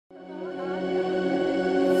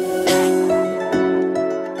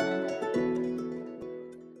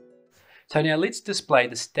So now let's display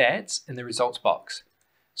the stats in the results box.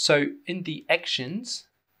 So in the actions,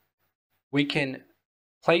 we can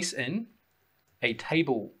place in a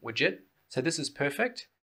table widget. So this is perfect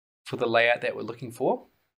for the layout that we're looking for.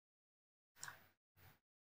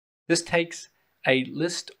 This takes a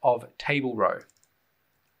list of table row.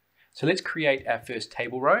 So let's create our first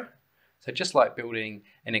table row. So just like building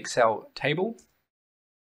an Excel table,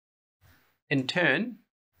 in turn,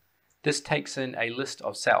 this takes in a list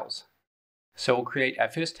of cells. So we'll create our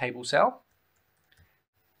first table cell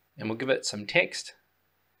and we'll give it some text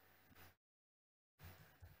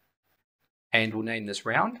and we'll name this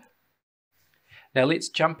round. Now let's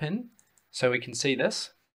jump in so we can see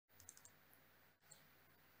this.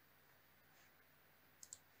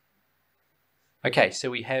 Okay, so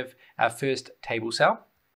we have our first table cell.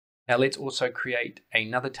 Now let's also create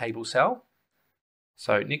another table cell.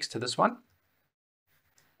 So next to this one.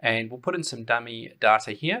 And we'll put in some dummy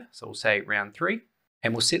data here. So we'll say round 3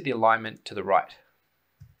 and we'll set the alignment to the right.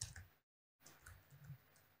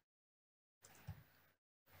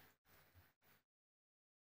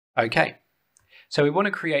 Okay, so we want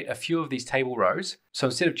to create a few of these table rows. So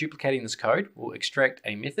instead of duplicating this code, we'll extract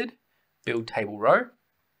a method, build table row.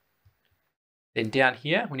 Then down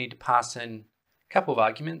here, we need to pass in a couple of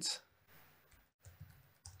arguments.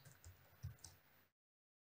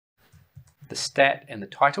 The stat and the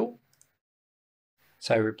title.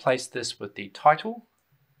 So replace this with the title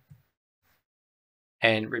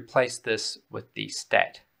and replace this with the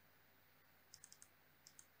stat.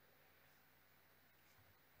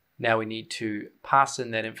 Now we need to pass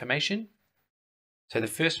in that information. So the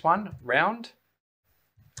first one, round,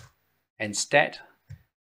 and stat,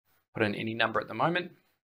 put in any number at the moment.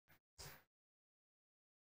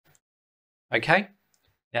 Okay,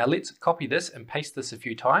 now let's copy this and paste this a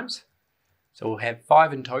few times. So we'll have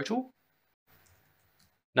 5 in total.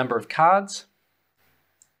 Number of cards.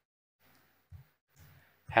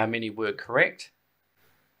 How many were correct?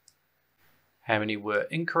 How many were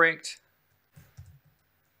incorrect?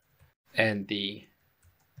 And the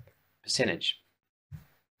percentage.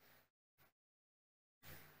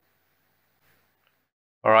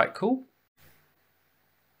 All right, cool.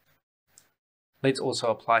 Let's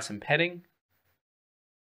also apply some padding.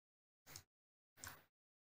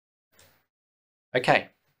 Okay,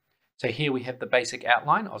 so here we have the basic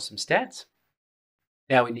outline of some stats.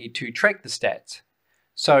 Now we need to track the stats.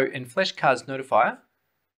 So in Flashcard's notifier,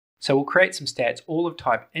 so we'll create some stats all of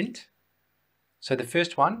type int. So the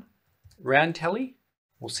first one, round tally,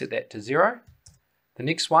 we'll set that to 0. The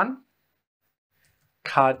next one,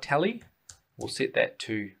 card tally, we'll set that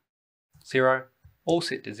to 0, all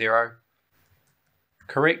set to 0.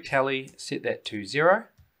 Correct tally, set that to 0.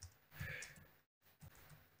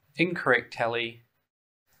 Incorrect tally,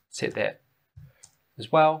 set that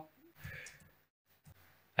as well.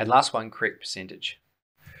 And last one, correct percentage.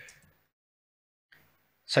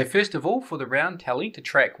 So first of all, for the round tally, to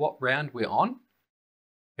track what round we're on,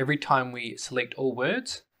 every time we select all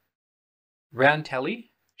words, round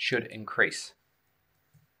tally should increase.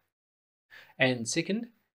 And second,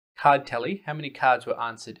 card tally, how many cards were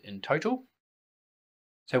answered in total.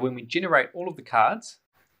 So when we generate all of the cards,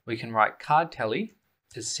 we can write card tally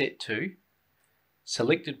is set to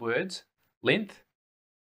selected words, length.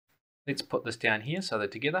 Let's put this down here so they're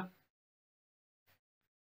together.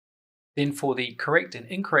 Then for the correct and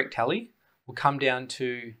incorrect tally, we'll come down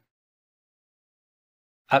to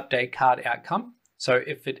update card outcome. So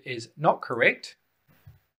if it is not correct,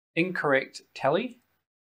 incorrect tally,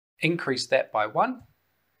 increase that by 1.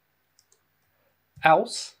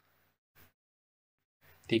 Else,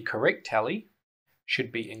 the correct tally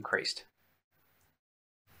should be increased.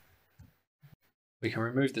 We can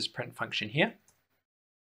remove this print function here.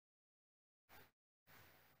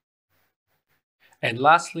 And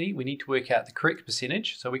lastly, we need to work out the correct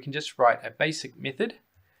percentage. So we can just write a basic method,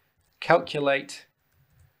 calculate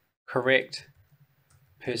correct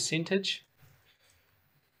percentage.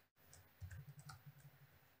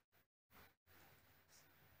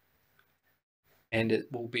 And it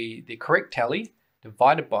will be the correct tally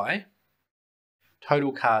divided by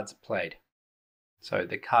total cards played. So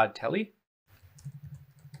the card tally.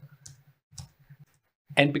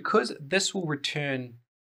 And because this will return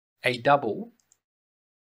a double,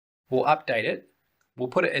 we'll update it. We'll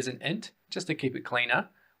put it as an int just to keep it cleaner.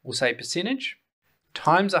 We'll say percentage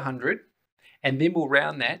times 100, and then we'll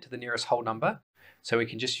round that to the nearest whole number. So we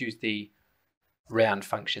can just use the round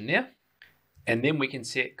function there. And then we can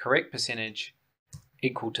set correct percentage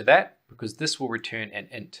equal to that, because this will return an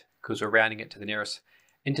int because we're rounding it to the nearest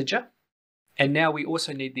integer. And now we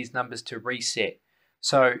also need these numbers to reset.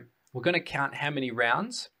 So we're going to count how many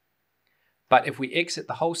rounds But if we exit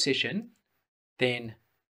the whole session, then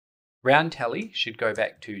round tally should go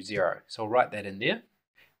back to 0. So I'll write that in there.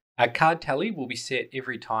 Our card tally will be set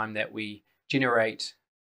every time that we generate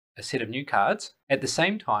a set of new cards. At the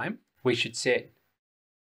same time, we should set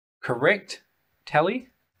correct tally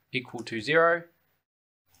equal to 0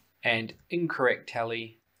 and incorrect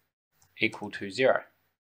tally equal to 0.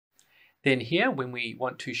 Then here, when we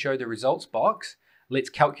want to show the results box, let's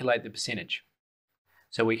calculate the percentage.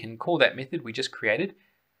 So we can call that method we just created,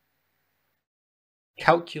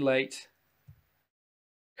 calculate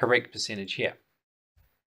correct percentage here.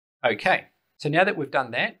 Okay, so now that we've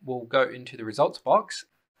done that, we'll go into the results box.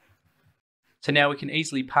 So now we can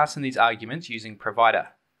easily pass in these arguments using provider.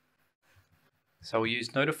 So we'll use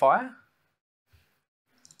notifier.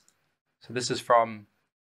 So this is from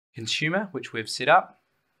consumer, which we've set up.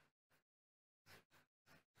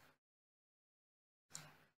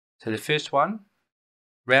 So the first one,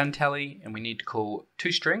 round tally, and we need to call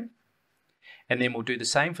toString. And then we'll do the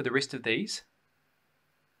same for the rest of these.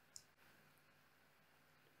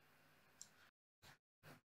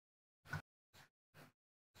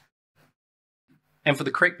 And for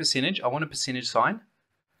the correct percentage, I want a percentage sign.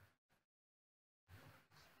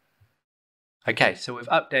 Okay, so we've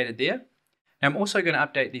updated there. Now I'm also going to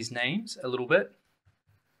update these names a little bit.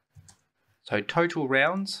 So total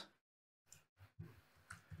rounds,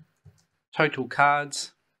 total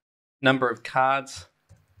cards, number of cards,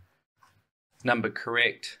 number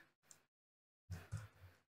correct,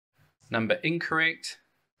 number incorrect,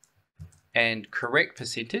 and correct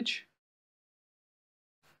percentage.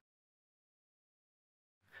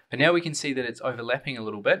 But now we can see that it's overlapping a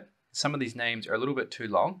little bit. Some of these names are a little bit too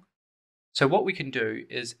long. So what we can do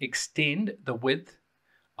is extend the width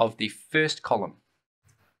of the first column.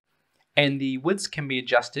 And the widths can be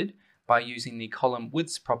adjusted by using the column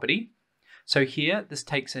widths property. So here, this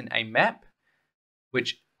takes in a map,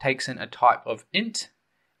 which takes in a type of int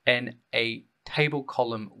and a table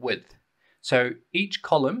column width. So each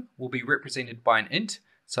column will be represented by an int.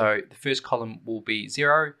 So the first column will be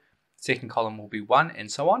 0, second column will be 1, and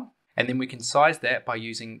so on. And then we can size that by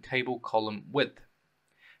using table column width.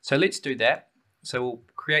 So let's do that. So we'll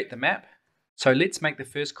create the map. So let's make the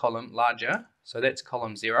first column larger. So that's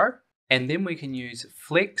column 0. And then we can use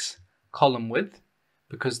flex column width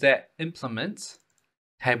because that implements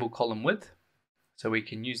table column width. So we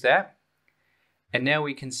can use that. And now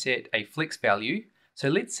we can set a flex value. So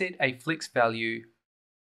let's set a flex value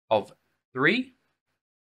of 3.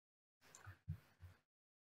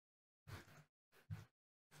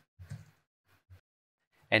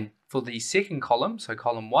 And for the second column, so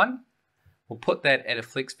column 1, we'll put that at a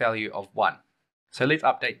flex value of 1. So let's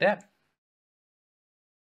update that.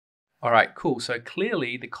 All right, cool. So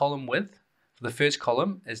clearly the column width for the first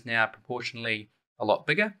column is now proportionally a lot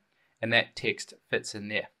bigger, and that text fits in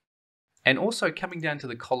there. And also coming down to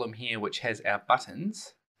the column here, which has our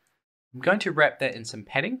buttons, I'm going to wrap that in some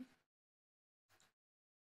padding.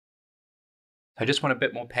 I just want a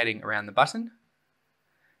bit more padding around the button.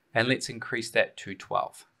 And let's increase that to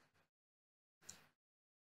 12.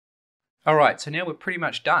 All right, so now we're pretty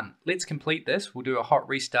much done. Let's complete this. We'll do a hot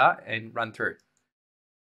restart and run through.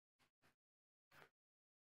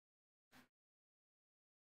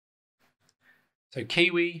 So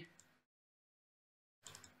kiwi,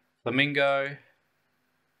 flamingo,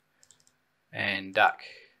 and duck.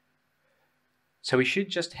 So we should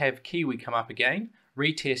just have kiwi come up again.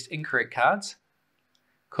 Retest incorrect cards.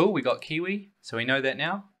 Cool, we got kiwi, so we know that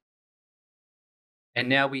now. And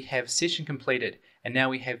now we have session completed. And now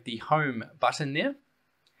we have the home button there.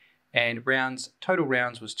 And rounds, total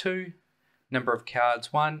rounds was 2. Number of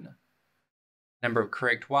cards 1. Number of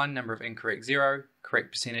correct 1. Number of incorrect 0.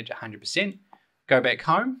 Correct percentage 100%. Go back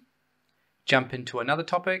home. Jump into another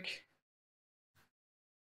topic.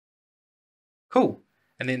 Cool.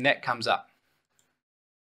 And then that comes up.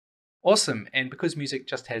 Awesome. And because music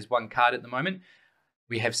just has 1 card at the moment,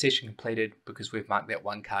 we have session completed because we've marked that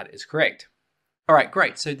 1 card is correct. All right,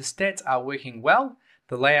 great. So the stats are working well.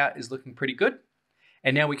 The layout is looking pretty good.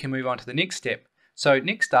 And now we can move on to the next step. So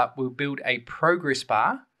next up, we'll build a progress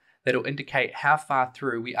bar that'll indicate how far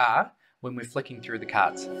through we are when we're flicking through the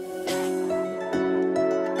cards.